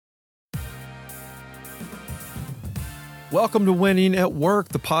Welcome to Winning at Work,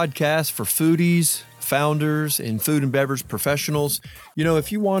 the podcast for foodies, founders, and food and beverage professionals. You know,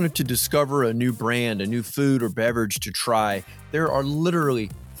 if you wanted to discover a new brand, a new food or beverage to try, there are literally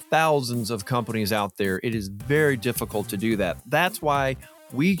thousands of companies out there. It is very difficult to do that. That's why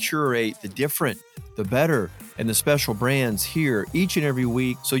we curate the different, the better, and the special brands here each and every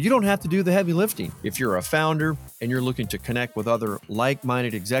week, so you don't have to do the heavy lifting. If you're a founder and you're looking to connect with other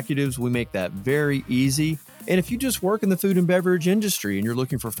like-minded executives, we make that very easy. And if you just work in the food and beverage industry and you're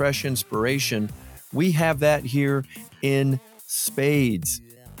looking for fresh inspiration, we have that here in spades.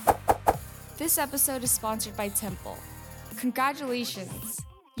 This episode is sponsored by Temple. Congratulations,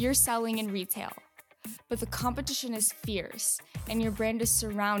 you're selling in retail. But the competition is fierce and your brand is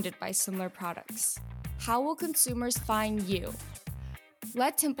surrounded by similar products. How will consumers find you?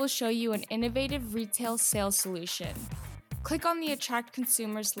 Let Temple show you an innovative retail sales solution. Click on the Attract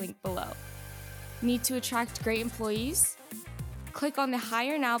Consumers link below. Need to attract great employees? Click on the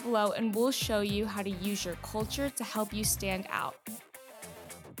Hire Now below and we'll show you how to use your culture to help you stand out.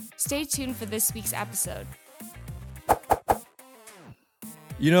 Stay tuned for this week's episode.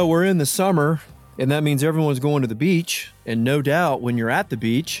 You know, we're in the summer, and that means everyone's going to the beach. And no doubt when you're at the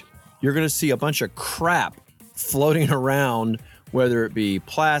beach, you're going to see a bunch of crap floating around, whether it be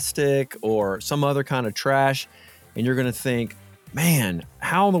plastic or some other kind of trash. And you're going to think, man,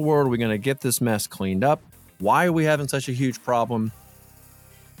 how in the world are we going to get this mess cleaned up? Why are we having such a huge problem?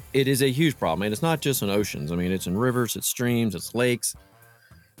 It is a huge problem. And it's not just in oceans. I mean, it's in rivers, it's streams, it's lakes.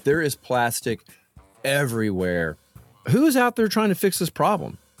 There is plastic everywhere. Who's out there trying to fix this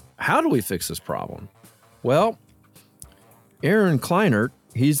problem? How do we fix this problem? Well, Aaron Kleinert,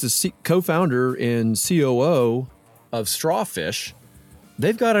 he's the co-founder and COO of StrawFish.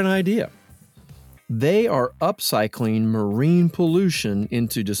 They've got an idea. They are upcycling marine pollution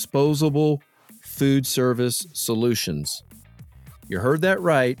into disposable food service solutions. You heard that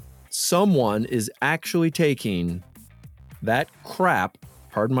right. Someone is actually taking that crap,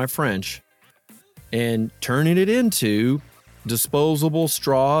 pardon my French, and turning it into disposable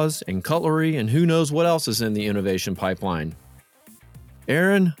straws and cutlery and who knows what else is in the innovation pipeline.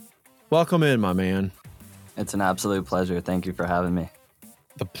 Aaron, welcome in, my man. It's an absolute pleasure. Thank you for having me.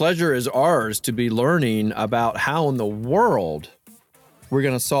 The pleasure is ours to be learning about how in the world we're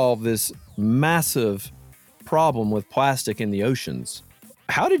going to solve this massive problem with plastic in the oceans.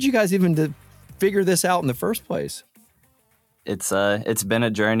 How did you guys even figure this out in the first place? It's been a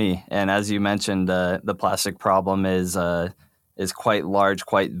journey, and as you mentioned, the plastic problem is quite large,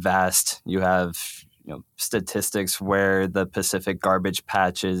 quite vast. You have statistics where the Pacific garbage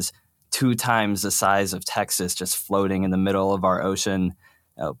patch is 2 times the size of Texas, just floating in the middle of our ocean.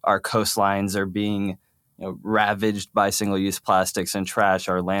 Our coastlines are being ravaged by single-use plastics and trash.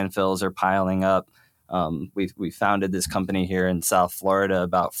 Our landfills are piling up. We founded this company here in South Florida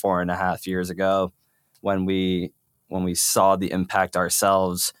about 4.5 years ago when we saw the impact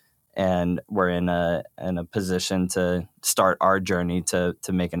ourselves, and we're in a position to start our journey to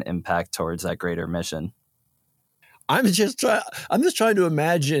make an impact towards that greater mission. I'm just trying to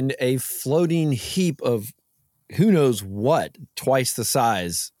imagine a floating heap of who knows what, twice the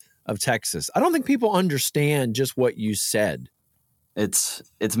size of Texas. I don't think people understand just what you said. It's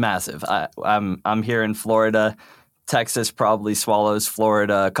massive. I'm here in Florida. Texas probably swallows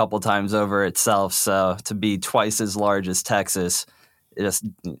Florida a couple times over itself. So to be twice as large as Texas, just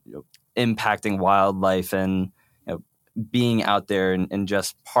impacting wildlife and being out there and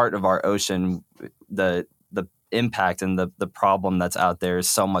just part of our ocean, the impact and the problem that's out there is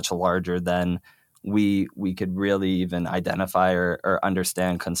so much larger than we could really even identify or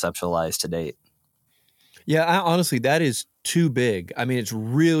understand, conceptualize to date. Yeah, honestly, that is too big. I mean, it's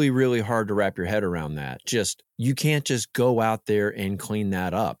really, really hard to wrap your head around that. You can't just go out there and clean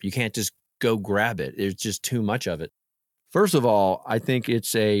that up. You can't just go grab it. There's just too much of it. First of all, I think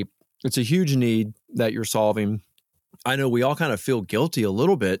it's a huge need that you're solving. I know we all kind of feel guilty a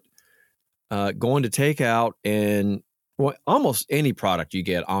little bit going to takeout, and almost any product you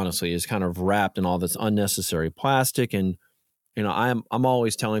get, honestly, is kind of wrapped in all this unnecessary plastic. And I'm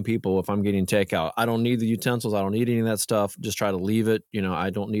always telling people, if I'm getting takeout, I don't need the utensils. I don't need any of that stuff. Just try to leave it. I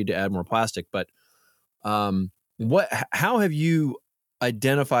don't need to add more plastic. But how have you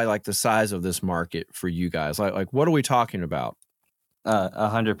identified like the size of this market for you guys? Like what are we talking about?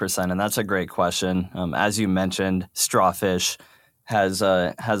 100%. And that's a great question. As you mentioned, StrawFish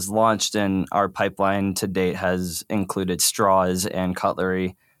has launched, and our pipeline to date has included straws and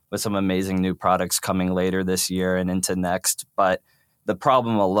cutlery, with some amazing new products coming later this year and into next. But the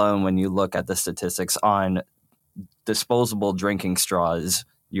problem alone, when you look at the statistics on disposable drinking straws,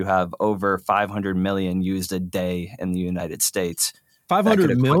 you have over 500 million used a day in the United States.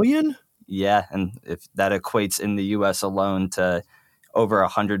 500 million? Yeah, and if that equates in the U.S. alone to over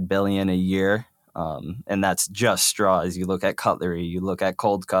 100 billion a year, and that's just straws. You look at cutlery, you look at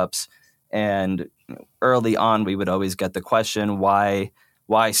cold cups, and early on we would always get the question, why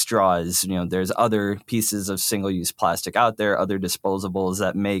straws? There's other pieces of single-use plastic out there, other disposables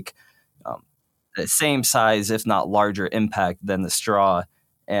that make the same size, if not larger, impact than the straw.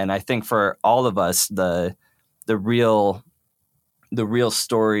 And I think for all of us, the real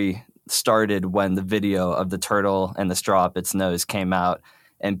story started when the video of the turtle and the straw up its nose came out,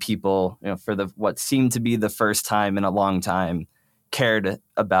 and people, for what seemed to be the first time in a long time, cared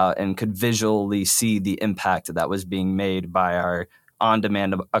about and could visually see the impact that was being made by our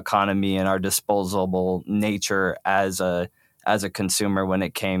on-demand economy and our disposable nature as a consumer when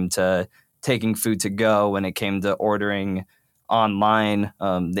it came to taking food to go, when it came to ordering online.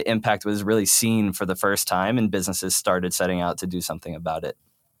 The impact was really seen for the first time, and businesses started setting out to do something about it.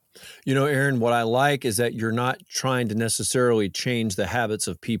 Aaron, what I like is that you're not trying to necessarily change the habits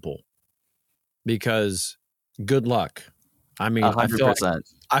of people, because good luck. I mean, 100%.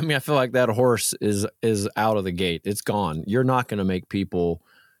 I feel like that horse is out of the gate. It's gone. You're not going to make people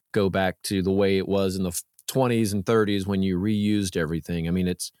go back to the way it was in the 20s and 30s when you reused everything. I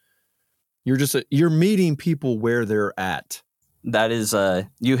mean, you're meeting people where they're at. That is,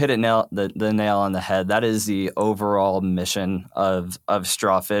 you hit the nail on the head. That is the overall mission of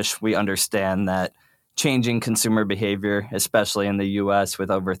StrawFish. We understand that changing consumer behavior, especially in the U.S. with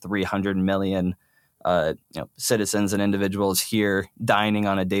over 300 million citizens and individuals here dining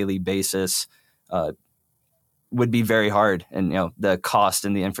on a daily basis, would be very hard. And the cost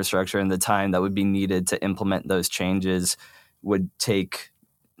and the infrastructure and the time that would be needed to implement those changes would take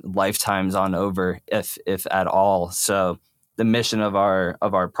lifetimes on over, if at all. So the mission of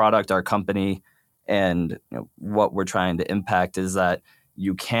our product, our company, and what we're trying to impact is that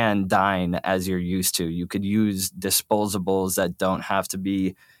you can dine as you're used to. You could use disposables that don't have to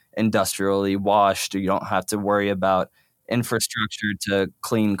be industrially washed. You don't have to worry about infrastructure to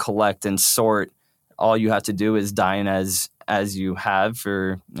clean, collect, and sort. All you have to do is dine as you have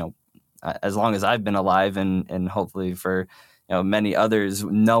for as long as I've been alive, and hopefully for many others,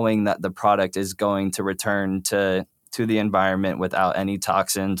 knowing that the product is going to return to the environment without any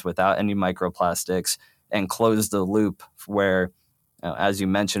toxins, without any microplastics, and close the loop where, as you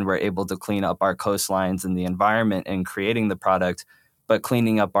mentioned, we're able to clean up our coastlines and the environment in creating the product, but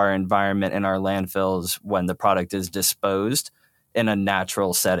cleaning up our environment and our landfills when the product is disposed in a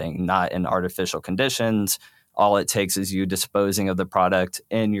natural setting, not in artificial conditions. All it takes is you disposing of the product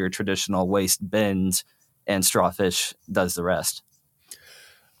in your traditional waste bins, and StrawFish does the rest.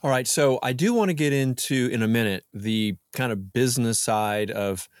 All right. So I do want to get into, in a minute, the kind of business side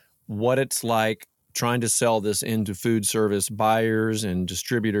of what it's like trying to sell this into food service buyers and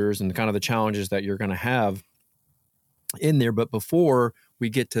distributors, and kind of the challenges that you're going to have in there. But before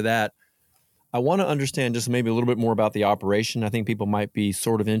we get to that, I want to understand just maybe a little bit more about the operation. I think people might be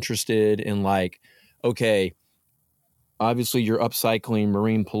sort of interested in, like, okay, obviously you're upcycling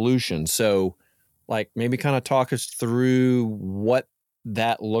marine pollution. So like maybe kind of talk us through what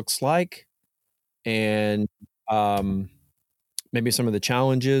that looks like, and maybe some of the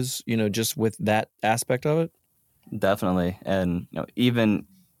challenges, just with that aspect of it. Definitely. And even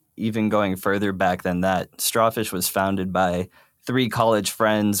going further back than that, StrawFish was founded by 3 college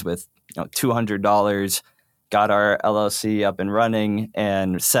friends with $200, got our LLC up and running,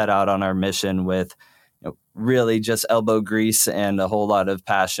 and set out on our mission with really just elbow grease and a whole lot of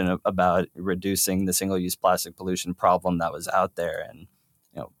passion about reducing the single-use plastic pollution problem that was out there, and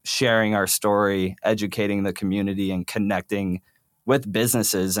sharing our story, educating the community, and connecting with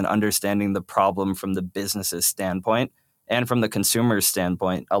businesses and understanding the problem from the business's standpoint and from the consumer's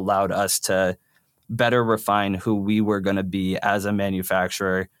standpoint allowed us to better refine who we were going to be as a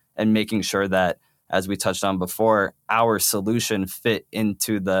manufacturer, and making sure that, as we touched on before, our solution fit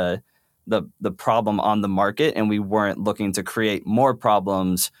into the problem on the market, and we weren't looking to create more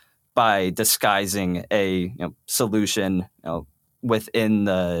problems by disguising a solution within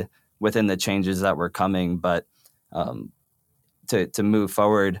the changes that were coming. But to move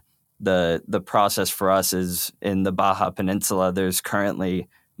forward, the process for us is in the Baja Peninsula. There's currently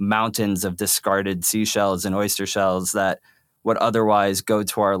mountains of discarded seashells and oyster shells that would otherwise go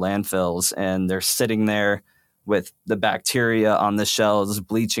to our landfills, and they're sitting there with the bacteria on the shells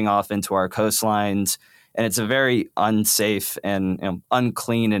bleaching off into our coastlines. And it's a very unsafe and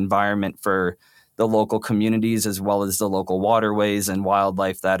unclean environment for the local communities, as well as the local waterways and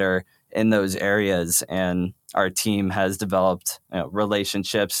wildlife that are in those areas. And our team has developed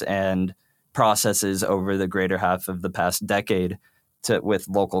relationships and processes over the greater half of the past decade with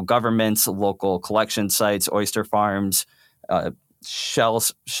local governments, local collection sites, oyster farms,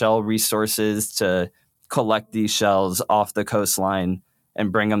 shell resources to collect these shells off the coastline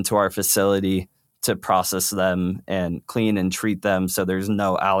and bring them to our facility to process them and clean and treat them so there's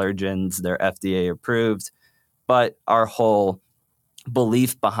no allergens. They're FDA approved. But our whole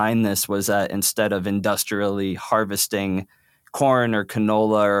belief behind this was that instead of industrially harvesting corn or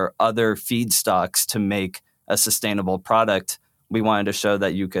canola or other feedstocks to make a sustainable product, we wanted to show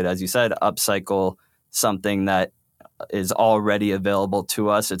that you could, as you said, upcycle something that is already available to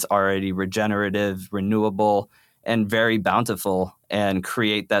us. It's already regenerative, renewable, and very bountiful, and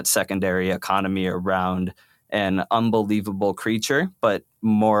create that secondary economy around an unbelievable creature, but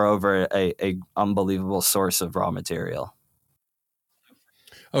moreover, a unbelievable source of raw material.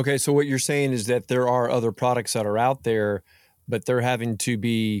 Okay, so what you're saying is that there are other products that are out there, but they're having to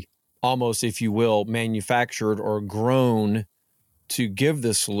be almost, if you will, manufactured or grown to give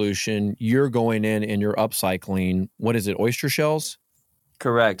the solution. You're going in and you're upcycling, what is it, oyster shells?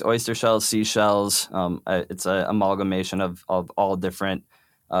 Correct. Oyster shells, seashells. It's an amalgamation of all different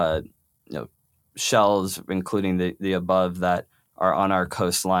shells, including the above, that are on our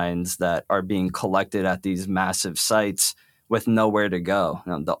coastlines that are being collected at these massive sites with nowhere to go.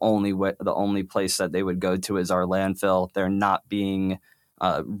 The only place that they would go to is our landfill. They're not being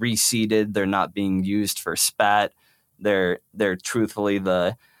reseeded. They're not being used for spat. They're truthfully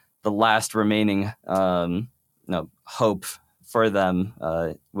the last remaining hope for them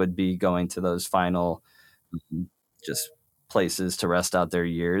would be going to those final just places to rest out their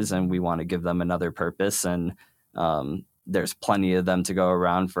years, and we want to give them another purpose. And there's plenty of them to go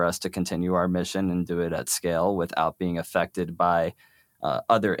around for us to continue our mission and do it at scale without being affected by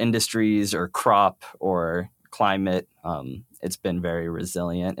other industries or crop or climate. It's been very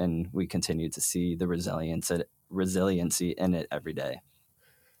resilient, and we continue to see the resiliency in it every day.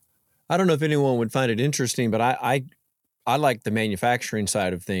 I don't know if anyone would find it interesting, but I like the manufacturing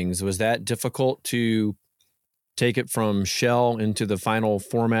side of things. Was that difficult to take it from shell into the final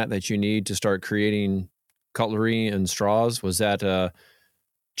format that you need to start creating cutlery and straws? Was that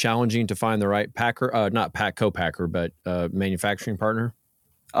challenging to find the right packer, not co-packer, but manufacturing partner?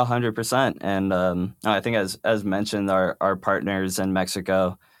 100%. And I think as mentioned, our partners in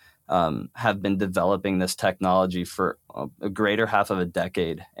Mexico have been developing this technology for a greater half of a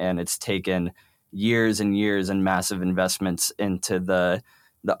decade. And it's taken years and years and massive investments into the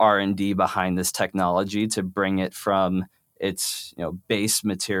R&D behind this technology to bring it from its base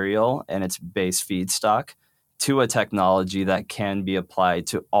material and its base feedstock to a technology that can be applied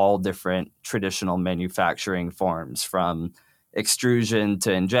to all different traditional manufacturing forms, from extrusion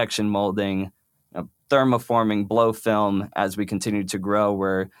to injection molding, thermoforming, blow film. As we continue to grow,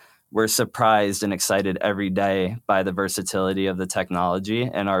 we're surprised and excited every day by the versatility of the technology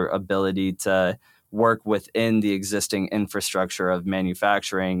and our ability to work within the existing infrastructure of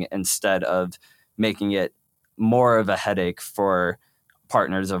manufacturing instead of making it more of a headache for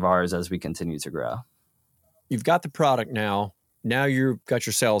partners of ours as we continue to grow. You've got the product now. Now you've got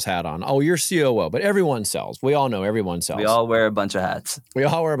your sales hat on. Oh, you're COO, but everyone sells. We all know everyone sells. We all wear a bunch of hats. We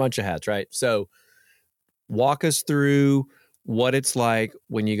all wear a bunch of hats, right? So walk us through what it's like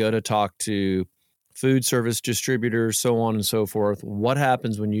when you go to talk to food service distributors, so on and so forth. What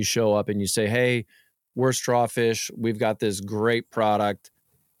happens when you show up and you say, hey, we're StrawFish. We've got this great product.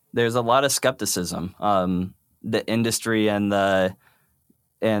 There's a lot of skepticism. The industry and the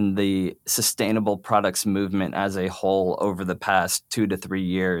sustainable products movement as a whole over the past 2 to 3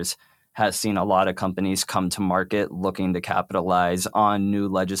 years has seen a lot of companies come to market looking to capitalize on new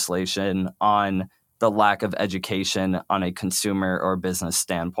legislation, on the lack of education on a consumer or business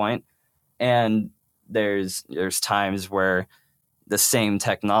standpoint. And there's times where the same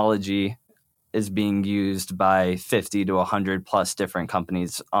technology is being used by 50 to 100 plus different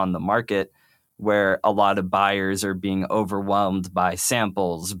companies on the market, where a lot of buyers are being overwhelmed by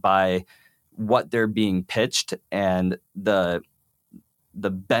samples, by what they're being pitched, and the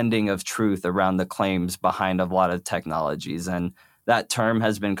bending of truth around the claims behind a lot of technologies. And that term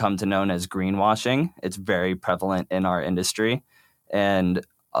has been come to known as greenwashing. It's very prevalent in our industry. And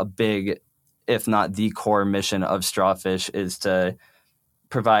a big, if not the core mission of StrawFish is to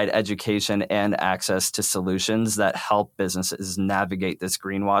provide education and access to solutions that help businesses navigate this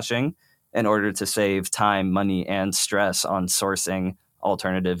greenwashing in order to save time, money, and stress on sourcing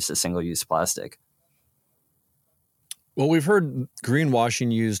alternatives to single-use plastic. Well, we've heard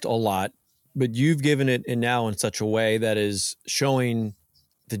greenwashing used a lot, but you've given it now in such a way that is showing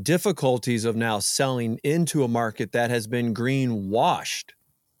the difficulties of now selling into a market that has been greenwashed.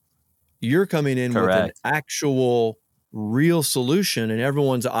 You're coming in with an Correct. actual real solution, and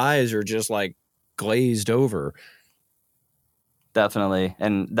everyone's eyes are just like glazed over. Definitely.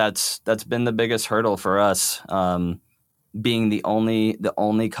 And that's been the biggest hurdle for us. Being the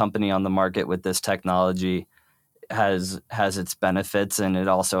only company on the market with this technology has its benefits, and it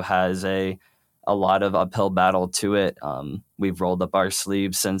also has a lot of uphill battle to it. We've rolled up our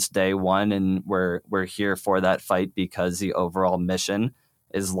sleeves since day one, and we're here for that fight because the overall mission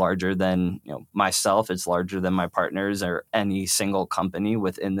is larger than myself. It's larger than my partners or any single company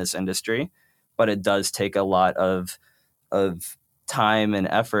within this industry. But it does take a lot of time and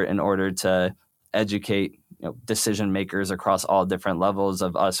effort in order to educate decision makers across all different levels,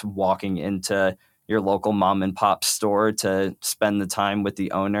 of us walking into your local mom and pop store to spend the time with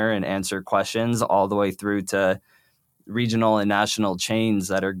the owner and answer questions, all the way through to regional and national chains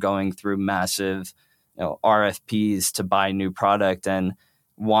that are going through massive RFPs to buy new product and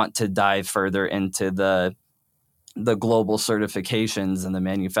want to dive further into the global certifications and the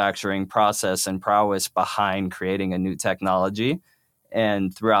manufacturing process and prowess behind creating a new technology.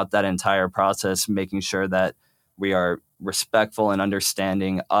 And throughout that entire process, making sure that we are respectful and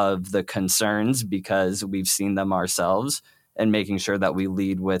understanding of the concerns because we've seen them ourselves, and making sure that we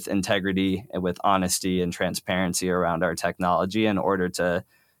lead with integrity and with honesty and transparency around our technology in order to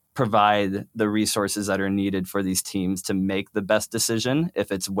provide the resources that are needed for these teams to make the best decision,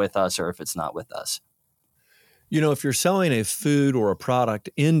 if it's with us or if it's not with us. If you're selling a food or a product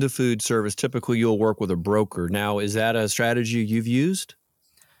into food service, typically you'll work with a broker. Now, is that a strategy you've used?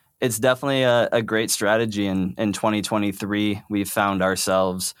 It's definitely a great strategy. In 2023, we've found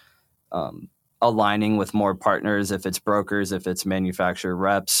ourselves aligning with more partners, if it's brokers, if it's manufacturer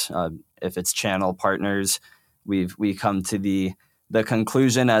reps, if it's channel partners. We come to the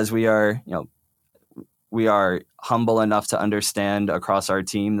conclusion, as we are humble enough to understand across our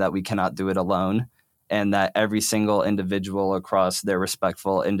team that we cannot do it alone, and that every single individual across their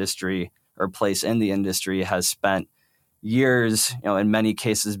respectful industry or place in the industry has spent years, in many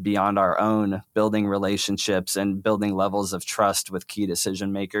cases beyond our own, building relationships and building levels of trust with key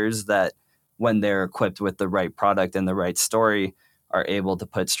decision makers that, when they're equipped with the right product and the right story, are able to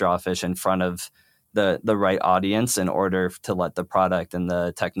put StrawFish in front of the right audience in order to let the product and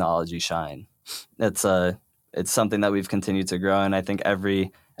the technology shine. It's something that we've continued to grow, and I think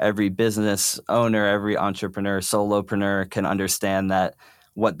every business owner, every entrepreneur, solopreneur can understand that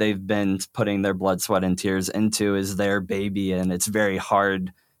what they've been putting their blood, sweat, and tears into is their baby, and it's very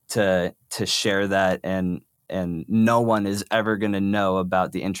hard to share that, and no one is ever going to know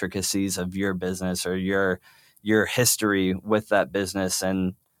about the intricacies of your business or your history with that business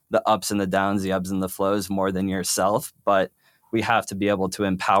and the ups and the downs, the ebbs and the flows, more than yourself. But we have to be able to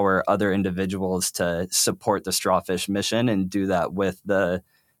empower other individuals to support the StrawFish mission, and do that with the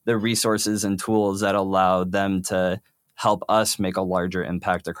resources and tools that allow them to help us make a larger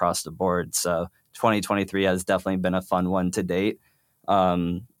impact across the board. So 2023 has definitely been a fun one to date,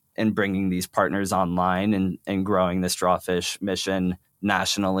 in bringing these partners online and growing the StrawFish mission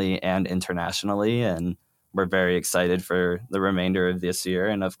nationally and internationally. And we're very excited for the remainder of this year,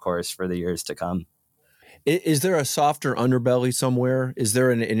 and of course for the years to come. Is there a softer underbelly somewhere? Is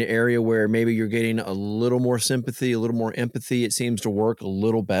there an area where maybe you're getting a little more sympathy, a little more empathy? It seems to work a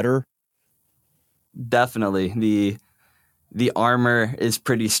little better. Definitely. The armor is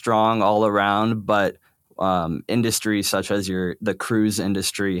pretty strong all around, but industries such as the cruise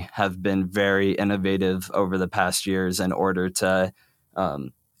industry have been very innovative over the past years in order to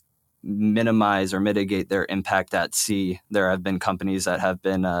minimize or mitigate their impact at sea. There have been companies that have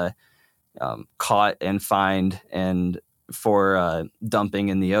been caught and fined and for dumping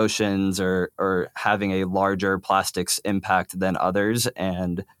in the oceans or having a larger plastics impact than others.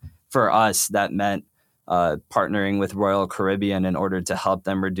 And for us, that meant partnering with Royal Caribbean in order to help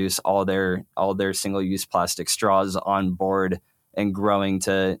them reduce all their single-use plastic straws on board, and growing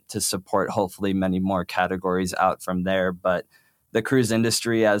to support hopefully many more categories out from there. But the cruise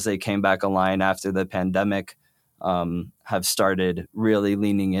industry, as they came back online after the pandemic, have started really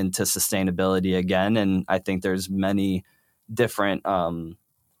leaning into sustainability again. And I think there's many different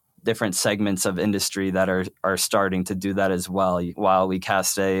segments of industry that are starting to do that as well. While we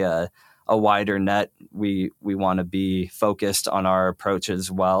cast a wider net, we want to be focused on our approach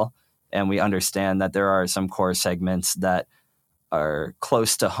as well. And we understand that there are some core segments that are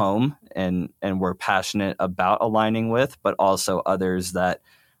close to home and we're passionate about aligning with, but also others that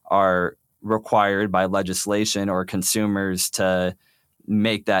are required by legislation or consumers to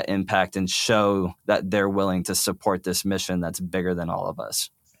make that impact and show that they're willing to support this mission that's bigger than all of us.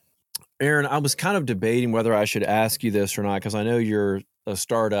 Aaron, I was kind of debating whether I should ask you this or not, because I know you're a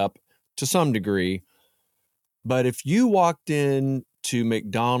startup to some degree. But if you walked in to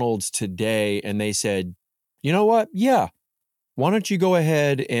McDonald's today and they said, you know what? Yeah, why don't you go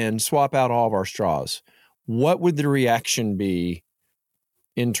ahead and swap out all of our straws? What would the reaction be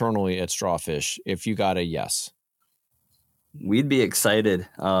internally at StrawFish if you got a yes? We'd be excited.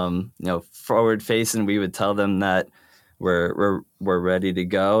 Forward facing, we would tell them that we're ready to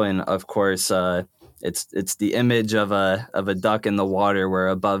go, and of course, it's the image of a duck in the water, where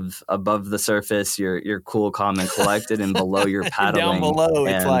above the surface you're cool, calm, and collected, and below you're paddling. Down below,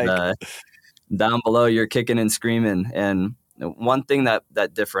 it's down below you're kicking and screaming. And one thing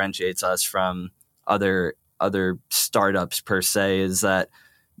that differentiates us from other startups per se is that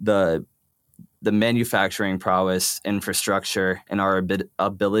the manufacturing prowess, infrastructure, and our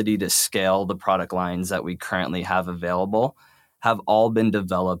ability to scale the product lines that we currently have available have all been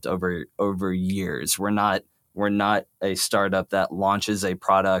developed over years. We're not a startup that launches a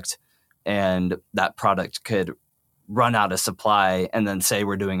product and that product could run out of supply and then say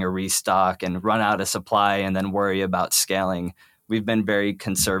we're doing a restock, and run out of supply and then worry about scaling. We've been very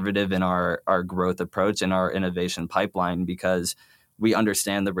conservative in our growth approach and our innovation pipeline, because we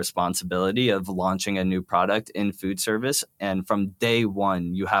understand the responsibility of launching a new product in food service. And from day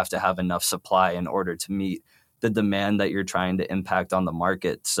one, you have to have enough supply in order to meet the demand that you're trying to impact on the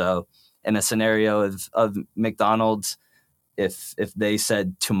market. So in a scenario of McDonald's, if they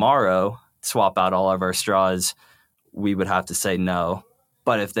said tomorrow, swap out all of our straws, we would have to say no.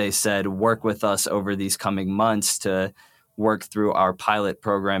 But if they said, work with us over these coming months to work through our pilot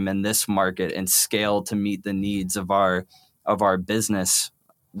program in this market and scale to meet the needs of our business,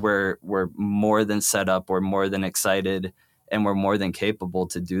 we're more than set up, we're more than excited, and we're more than capable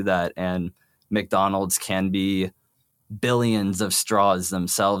to do that. And McDonald's can be billions of straws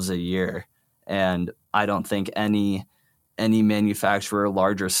themselves a year. And I don't think any manufacturer,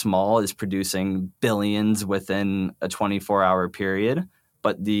 large or small, is producing billions within a 24-hour period.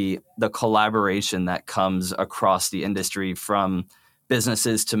 But the collaboration that comes across the industry, from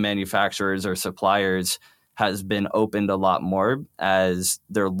businesses to manufacturers or suppliers, has been opened a lot more, as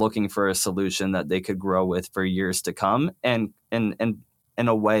they're looking for a solution that they could grow with for years to come, and in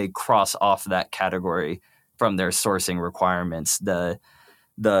a way cross off that category from their sourcing requirements. The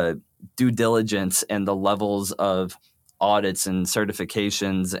due diligence and the levels of audits and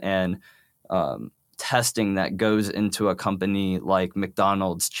certifications and testing that goes into a company like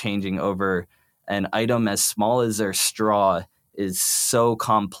McDonald's changing over an item as small as their straw is so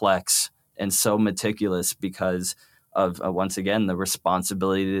complex and so meticulous, because of once again the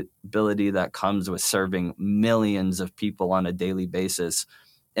responsibility that comes with serving millions of people on a daily basis,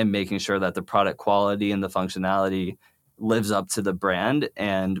 and making sure that the product quality and the functionality lives up to the brand.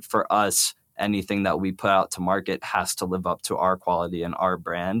 And for us, anything that we put out to market has to live up to our quality and our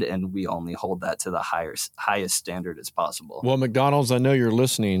brand, and we only hold that to the highest standard as possible. Well, McDonald's, I know you're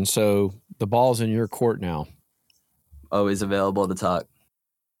listening, so the ball's in your court now. Always available to talk.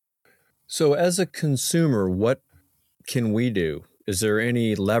 So as a consumer, what can we do? Is there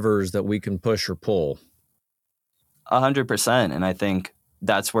any levers that we can push or pull? 100%. And I think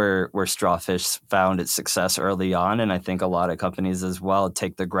that's where StrawFish found its success early on. And I think a lot of companies as well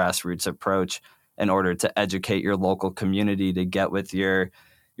take the grassroots approach in order to educate your local community, to get with your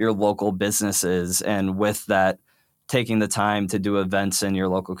local businesses. And with that, taking the time to do events in your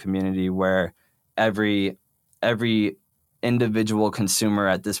local community where every individual consumer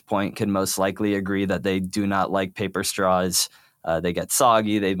at this point can most likely agree that they do not like paper straws. They get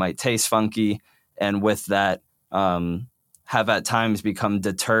soggy, they might taste funky. And with that, have at times become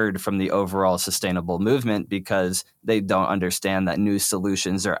deterred from the overall sustainable movement, because they don't understand that new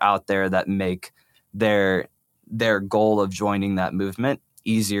solutions are out there that make their goal of joining that movement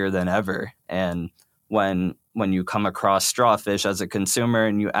easier than ever. And when you come across StrawFish as a consumer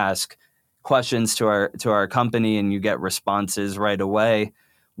and you ask questions to our company and you get responses right away,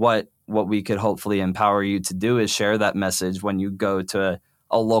 what we could hopefully empower you to do is share that message when you go to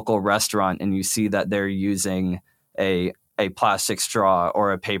a local restaurant and you see that they're using a plastic straw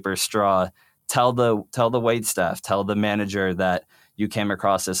or a paper straw. Tell the wait staff, tell the manager that you came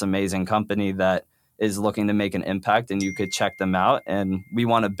across this amazing company that is looking to make an impact, and you could check them out. And we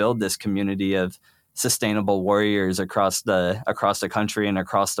want to build this community of sustainable warriors across the country and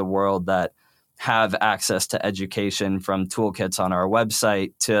across the world that have access to education, from toolkits on our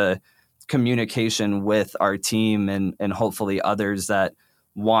website to communication with our team and hopefully others that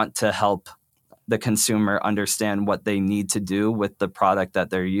want to help the consumer understand what they need to do with the product that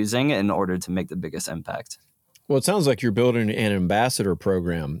they're using in order to make the biggest impact. Well, it sounds like you're building an ambassador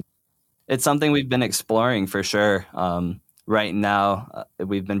program. It's something we've been exploring for sure. Right now,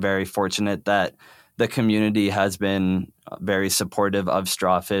 we've been very fortunate that the community has been very supportive of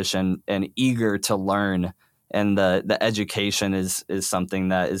StrawFish and eager to learn. And the education is something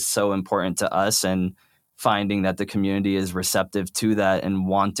that is so important to us, and finding that the community is receptive to that and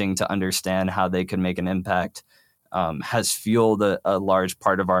wanting to understand how they can make an impact has fueled a large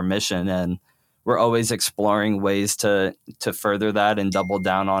part of our mission. And we're always exploring ways to further that and double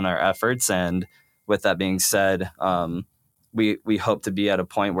down on our efforts. And with that being said, we hope to be at a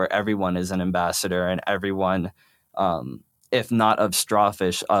point where everyone is an ambassador, and everyone, if not of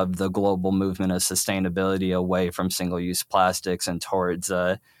StrawFish, of the global movement of sustainability away from single-use plastics and towards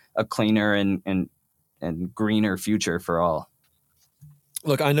a cleaner and greener future for all.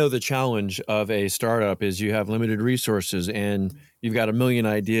 Look, I know the challenge of a startup is you have limited resources and you've got a million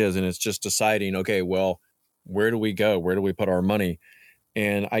ideas, and it's just deciding, okay, well, where do we go? Where do we put our money?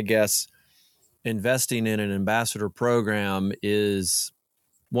 And I guess investing in an ambassador program is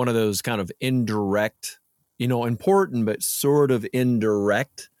one of those kind of indirect, important, but sort of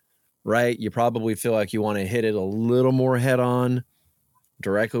indirect, right? You probably feel like you want to hit it a little more head on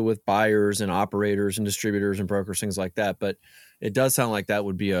directly with buyers and operators and distributors and brokers, things like that. But it does sound like that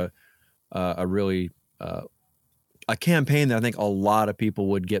would be a really a campaign that I think a lot of people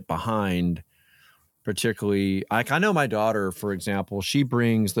would get behind. Particularly, I know my daughter, for example, she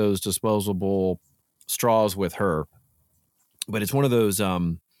brings those disposable straws with her, but it's one of those.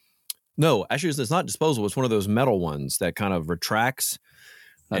 No, actually, it's not disposable. It's one of those metal ones that kind of retracts.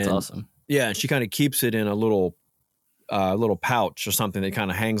 That's awesome. Yeah, and she kind of keeps it in a little pouch or something that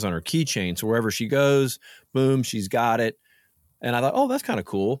kind of hangs on her keychain. So wherever she goes, boom, she's got it. And I thought, oh, that's kind of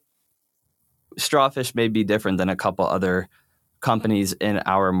cool. StrawFish may be different than a couple other companies in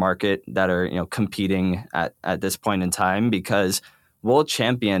our market that are, competing at this point in time, because we'll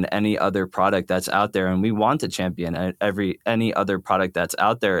champion any other product that's out there, and we want to champion any other product that's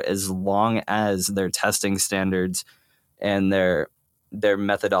out there as long as their testing standards and their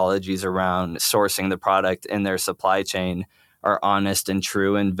methodologies around sourcing the product in their supply chain are honest and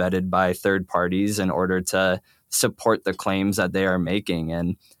true and vetted by third parties in order to support the claims that they are making.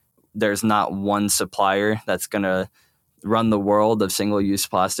 And there's not one supplier that's going to run the world of single-use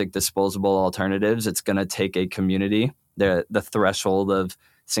plastic disposable alternatives. It's going to take a community. The threshold of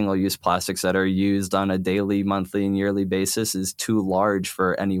single-use plastics that are used on a daily, monthly, and yearly basis is too large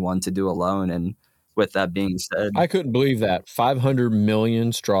for anyone to do alone. And with that being said, I couldn't believe that 500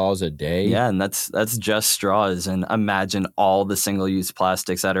 million straws a day. Yeah, and that's just straws. And imagine all the single-use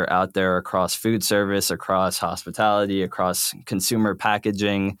plastics that are out there across food service, across hospitality, across consumer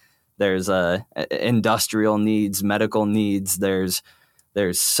packaging. There's industrial needs, medical needs. There's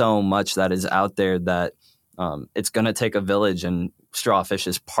so much that is out there that it's going to take a village, and StrawFish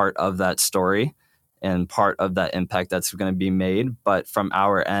is part of that story and part of that impact that's going to be made. But from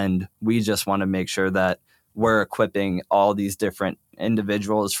our end, we just want to make sure that we're equipping all these different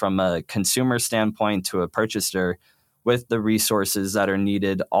individuals, from a consumer standpoint to a purchaser, with the resources that are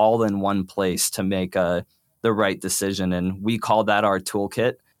needed all in one place to make the right decision. And we call that our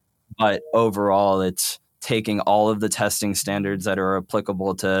toolkit. But overall, it's taking all of the testing standards that are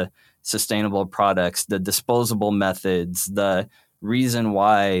applicable to sustainable products, the disposable methods, the reason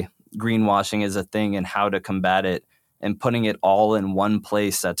why greenwashing is a thing and how to combat it, and putting it all in one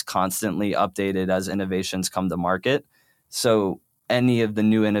place that's constantly updated as innovations come to market. So any of the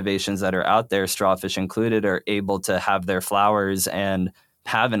new innovations that are out there, StrawFish included, are able to have their flowers and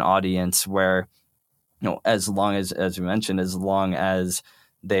have an audience where, as long as you mentioned, as long as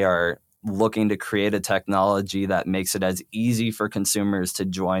they are looking to create a technology that makes it as easy for consumers to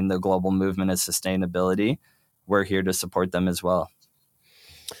join the global movement of sustainability, we're here to support them as well.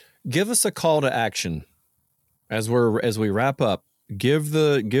 Give us a call to action as we wrap up. Give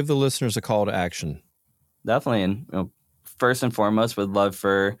the listeners a call to action. Definitely, and first and foremost, would love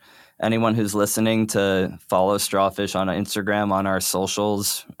for anyone who's listening to follow StrawFish on Instagram, on our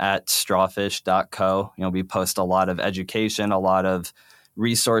socials at strawfish.co. We post a lot of education, a lot of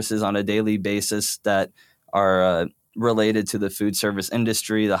resources on a daily basis that are related to the food service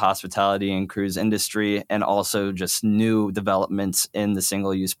industry, the hospitality and cruise industry, and also just new developments in the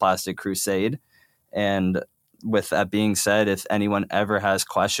single-use plastic crusade. And with that being said, if anyone ever has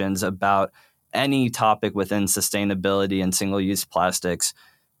questions about any topic within sustainability and single-use plastics,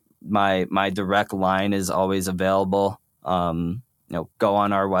 my direct line is always available. Go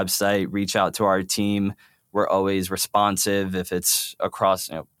on our website, reach out to our team. We're always responsive. If it's across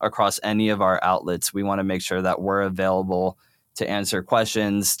any of our outlets, we want to make sure that we're available to answer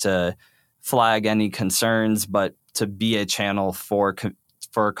questions, to flag any concerns, but to be a channel for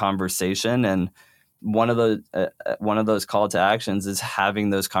for a conversation. And one of those call to actions is having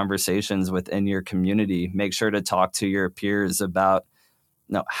those conversations within your community. Make sure to talk to your peers about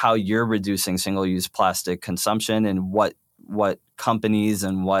how you're reducing single-use plastic consumption and what companies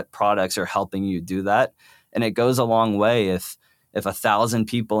and what products are helping you do that. And it goes a long way if 1,000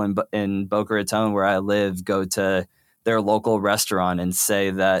 people in Boca Raton, where I live, go to their local restaurant and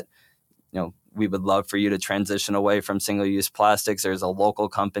say that, we would love for you to transition away from single-use plastics. There's a local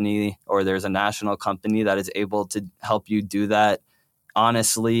company or there's a national company that is able to help you do that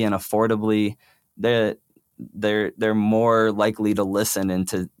honestly and affordably. They're more likely to listen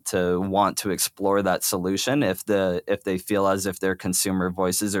and to want to explore that solution if they feel as if their consumer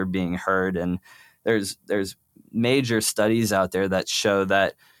voices are being heard. And there's major studies out there that show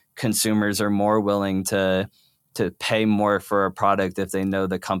that consumers are more willing to pay more for a product if they know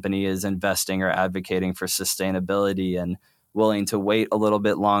the company is investing or advocating for sustainability, and willing to wait a little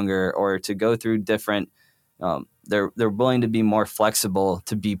bit longer or to go through different. They're willing to be more flexible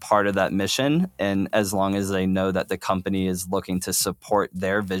to be part of that mission, and as long as they know that the company is looking to support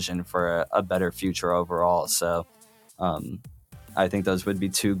their vision for a better future overall. So I think those would be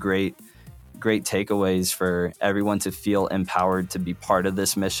two great takeaways for everyone to feel empowered to be part of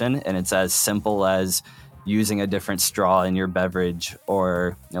this mission. And it's as simple as using a different straw in your beverage,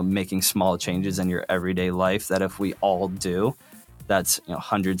 or making small changes in your everyday life that if we all do, that's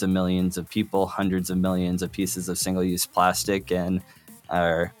hundreds of millions of people, hundreds of millions of pieces of single-use plastic, and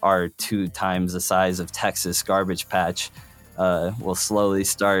our 2 times the size of Texas garbage patch will slowly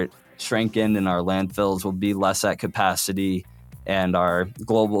start shrinking, and our landfills will be less at capacity, and our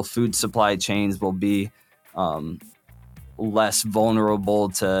global food supply chains will be less vulnerable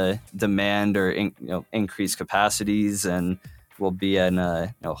to demand or increased capacities, and will be in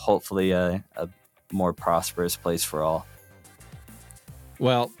hopefully a more prosperous place for all.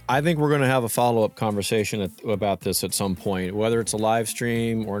 Well, I think we're going to have a follow-up conversation about this at some point, whether it's a live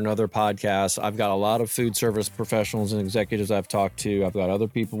stream or another podcast. I've got a lot of food service professionals and executives I've talked to. I've got other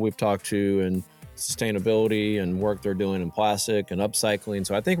people we've talked to in sustainability and work they're doing in plastic and upcycling.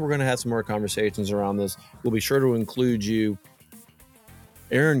 So I think we're going to have some more conversations around this. We'll be sure to include you.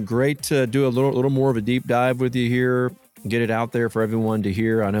 Aaron, great to do a little more of a deep dive with you here, get it out there for everyone to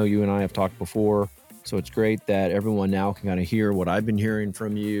hear. I know you and I have talked before, so it's great that everyone now can kind of hear what I've been hearing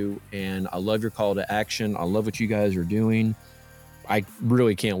from you. And I love your call to action. I love what you guys are doing. I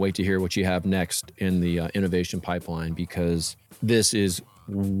really can't wait to hear what you have next in the innovation pipeline, because this is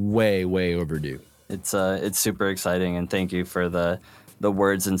way, way overdue. It's super exciting, and thank you for the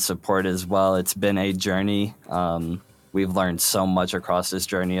words and support as well. It's been a journey. We've learned so much across this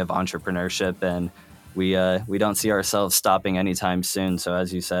journey of entrepreneurship, and we don't see ourselves stopping anytime soon. So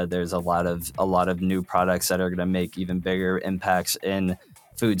as you said, there's a lot of new products that are going to make even bigger impacts in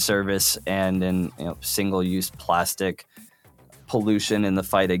food service and in single-use plastic pollution and the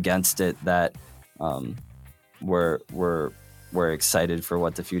fight against it, that we're excited for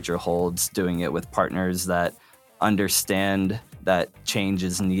what the future holds, doing it with partners that understand that change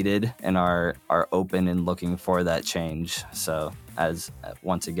is needed and are open and looking for that change. So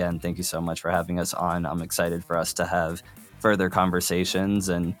once again, thank you so much for having us on. I'm excited for us to have further conversations.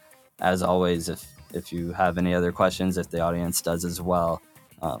 And as always, if you have any other questions, if the audience does as well,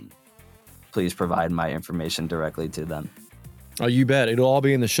 please provide my information directly to them. Oh, you bet. It'll all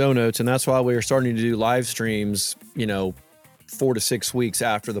be in the show notes. And that's why we're starting to do live streams, 4 to 6 weeks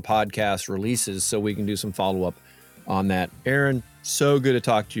after the podcast releases, so we can do some follow-up on that. Aaron, so good to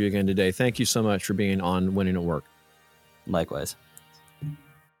talk to you again today. Thank you so much for being on Winning at Work. Likewise.